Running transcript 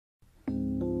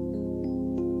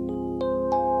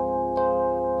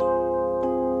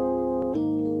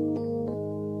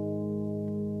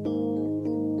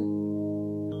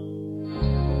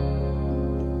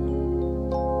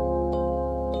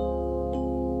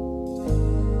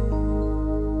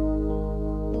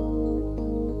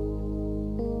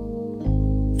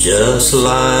Just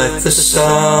like the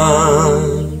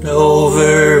sun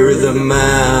over the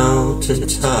mountain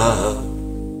top,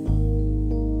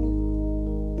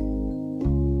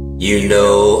 you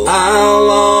know I'll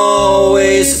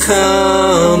always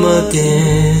come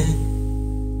again.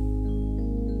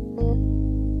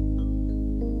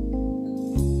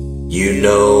 You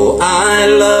know I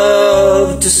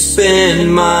love to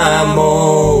spend my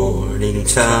morning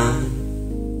time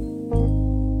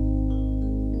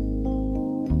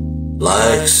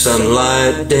like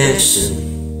sunlight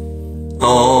dancing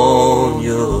on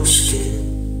your skin.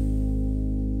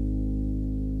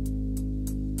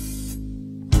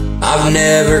 I've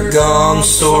never gone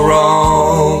so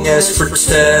wrong as for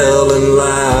telling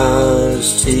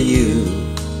lies to you.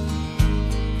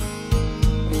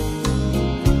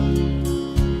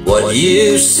 What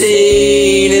you've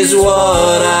seen is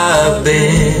what I've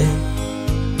been.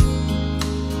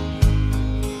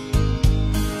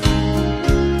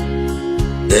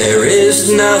 There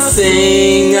is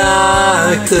nothing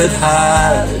I could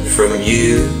hide from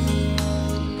you.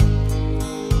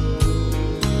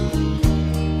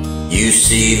 You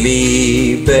see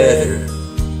me better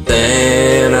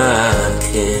than I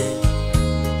can.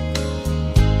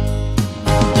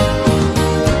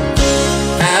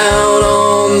 Out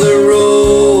on the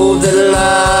road that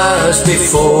lies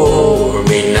before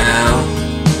me now,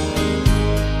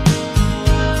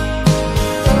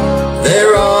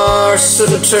 there are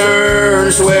some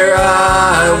turns where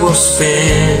I will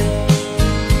spin.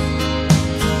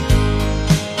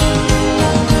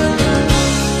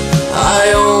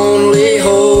 I only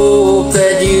hope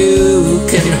that you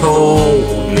can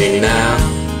hold me now,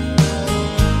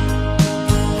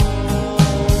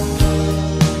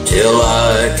 till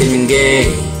I can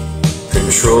gain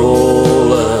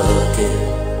control again.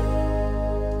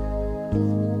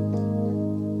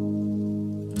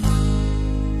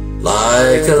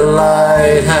 Like a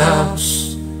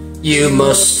lighthouse, you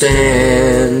must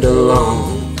stand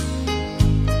alone.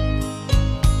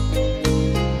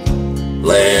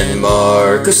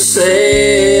 Landmark a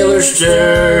sailor's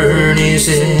journey's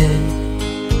in.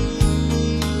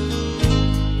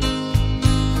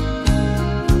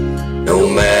 No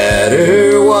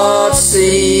matter what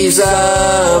seas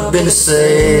I've been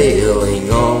sailing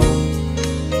on,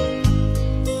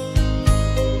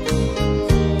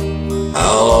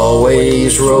 I'll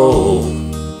always roll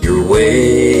your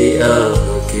way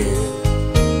again.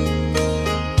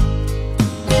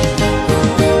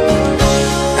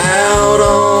 Out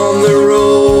on the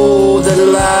road that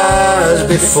lies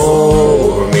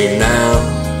before me now,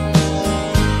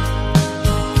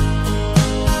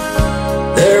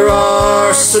 there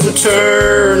are some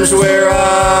turns where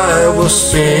I will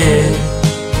spin.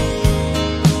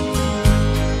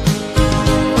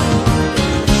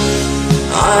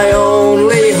 I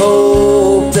only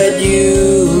hope that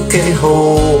you can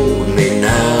hold me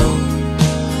now,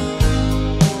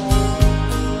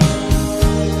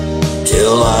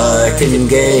 till I can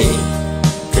gain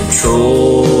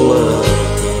control again.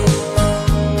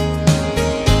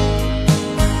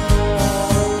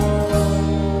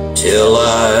 Till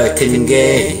I can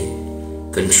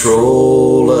gain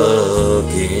control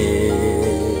again.